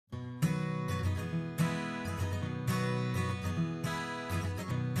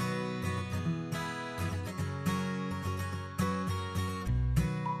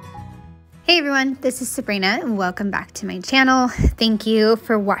Hey everyone, this is Sabrina and welcome back to my channel. Thank you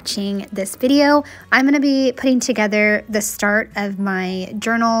for watching this video. I'm going to be putting together the start of my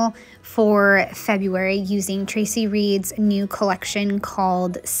journal for February using Traci Reed's new collection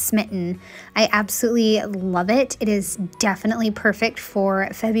called Smitten. I absolutely love it. It is definitely perfect for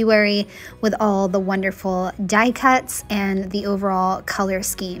February with all the wonderful die cuts and the overall color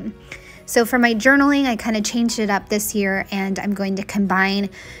scheme. So for my journaling, I kind of changed it up this year and I'm going to combine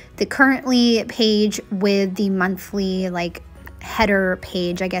the currently page with the monthly header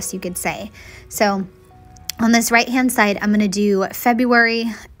page, I guess you could say. So on this right hand side, I'm going to do February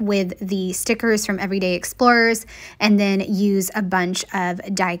with the stickers from Everyday Explorers and then use a bunch of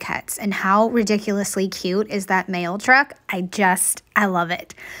die cuts. And how ridiculously cute is that mail truck? I love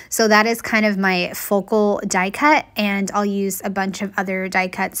it. So that is kind of my focal die cut, and I'll use a bunch of other die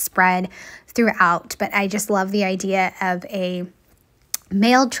cuts spread throughout. But I just love the idea of a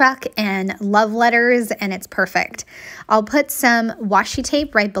mail truck and love letters, and it's perfect. I'll put some washi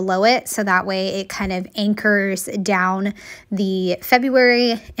tape right below it so that way it kind of anchors down the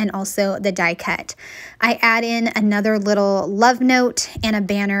February and also the die cut. I add in another little love note and a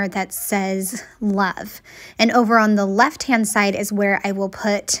banner that says love. And over on the left hand side is where I will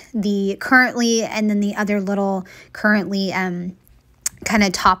put the currently and then the other little currently kind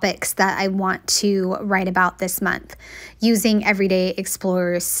of topics that I want to write about this month using Everyday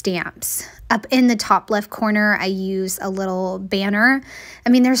Explorers stamps. Up in the top left corner, I use a little banner. I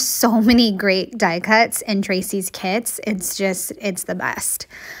mean, there's so many great die cuts in Traci's kits. It's the best.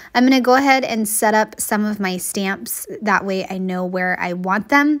 I'm going to go ahead and set up some of my stamps. That way I know where I want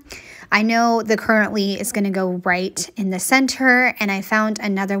them. I know the currently is going to go right in the center, and I found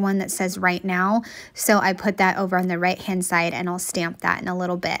another one that says right now. So I put that over on the right hand side and I'll stamp that in a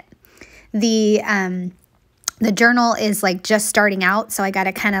little bit. The journal is just starting out, so I got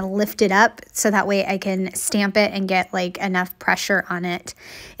to kind of lift it up so that way I can stamp it and get enough pressure on it.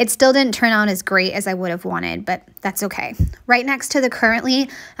 It still didn't turn out as great as I would have wanted, but that's okay. Right next to the currently,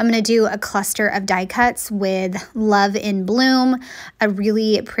 I'm going to do a cluster of die cuts with Love in Bloom, a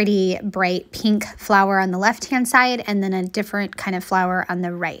really pretty bright pink flower on the left-hand side, and then a different kind of flower on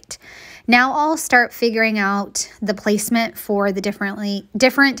the right. Now I'll start figuring out the placement for the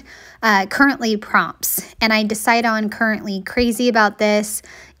different currently prompts. And I decide on currently crazy about this,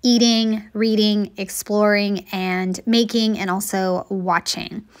 eating, reading, exploring, and making, and also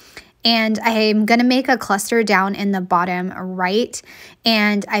watching. And I'm going to make a cluster down in the bottom right.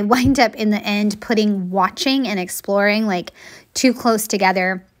 And I wind up in the end putting watching and exploring too close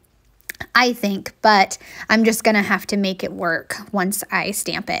together, I think, but I'm just going to have to make it work once I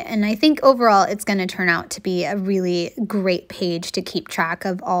stamp it. And I think overall it's going to turn out to be a really great page to keep track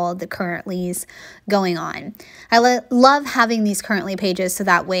of all the currentlies going on. I love having these currently pages so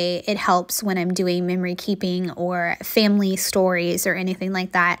that way it helps when I'm doing memory keeping or family stories or anything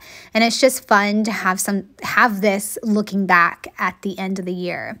like that. And it's just fun to have this looking back at the end of the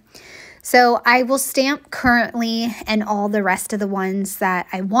year. So I will stamp currently and all the rest of the ones that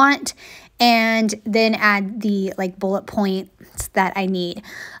I want, and then add the bullet points that I need.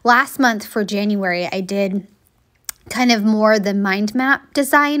 Last month for January, I did kind of more the mind map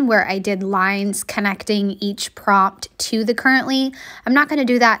design where I did lines connecting each prompt to the currently. I'm not going to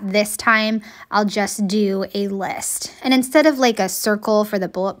do that this time. I'll just do a list. And instead of a circle for the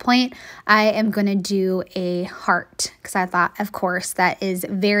bullet point, I am going to do a heart because I thought, of course, that is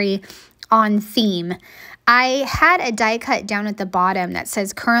very on theme. I had a die cut down at the bottom that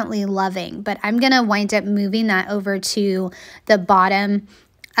says currently loving, but I'm going to wind up moving that over to the bottom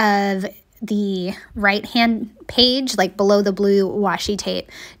of the right hand page, below the blue washi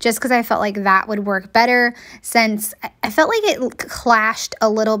tape, just because I felt like that would work better, since I felt like it clashed a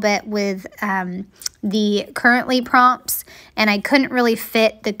little bit with the currently prompts, and I couldn't really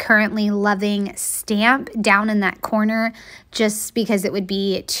fit the currently loving stamp down in that corner just because it would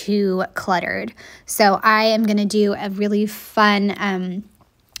be too cluttered. So I am going to do a really fun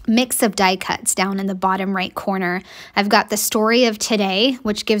mix of die cuts down in the bottom right corner. I've got the story of today,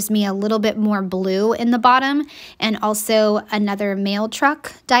 which gives me a little bit more blue in the bottom, and also another mail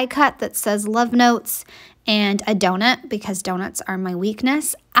truck die cut that says love notes, and a donut because donuts are my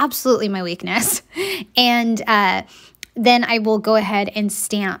weakness, absolutely my weakness. And then I will go ahead and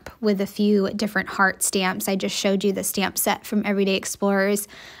stamp with a few different heart stamps. I just showed you the stamp set from Everyday Explorers.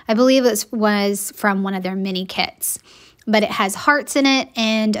 I believe this was from one of their mini kits. But it has hearts in it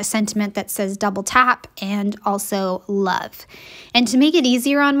and a sentiment that says double tap and also love. And to make it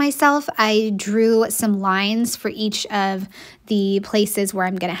easier on myself, I drew some lines for each of the places where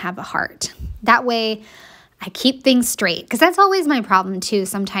I'm going to have a heart. That way, I keep things straight, because that's always my problem too.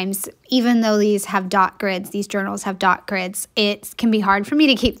 Sometimes, even though these have dot grids, these journals have dot grids, it can be hard for me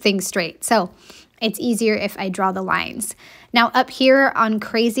to keep things straight. So it's easier if I draw the lines. Now up here on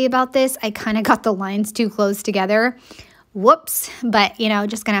Crazy About This, I kind of got the lines too close together. Whoops, but you know,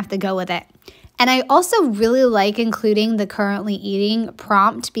 just gonna have to go with it. And I also really like including the currently eating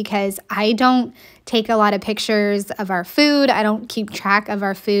prompt, because I don't take a lot of pictures of our food. I don't keep track of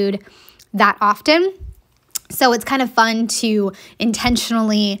our food that often. So it's kind of fun to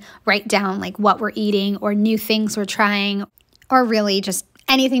intentionally write down like what we're eating or new things we're trying, or really just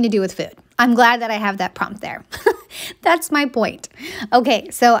anything to do with food. I'm glad that I have that prompt there. That's my point. Okay,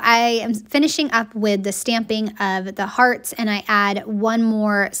 so I am finishing up with the stamping of the hearts, and I add one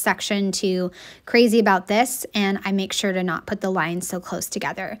more section to Crazy About This, and I make sure to not put the lines so close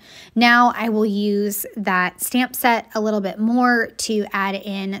together. Now I will use that stamp set a little bit more to add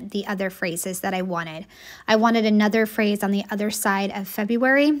in the other phrases that I wanted. I wanted another phrase on the other side of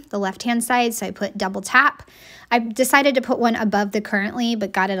February, the left-hand side, so I put double tap. I decided to put one above the currently,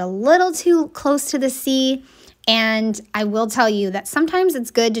 but got it a little too close to the C. And I will tell you that sometimes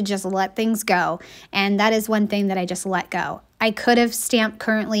it's good to just let things go. And that is one thing that I just let go. I could have stamped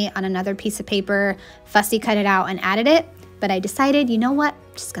currently on another piece of paper, fussy cut it out and added it, but I decided, you know what,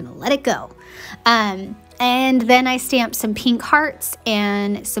 I'm just gonna let it go. And then I stamped some pink hearts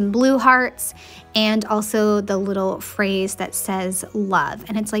and some blue hearts, and also the little phrase that says love.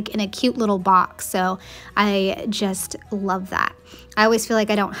 And it's like in a cute little box, so I just love that. I always feel like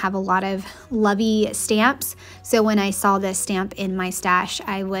I don't have a lot of lovey stamps, so when I saw this stamp in my stash,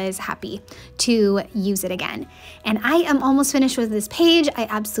 I was happy to use it again. And I am almost finished with this page. I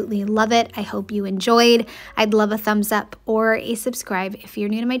absolutely love it. I hope you enjoyed. I'd love a thumbs up or a subscribe if you're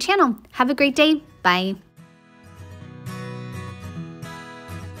new to my channel. Have a great day. Bye.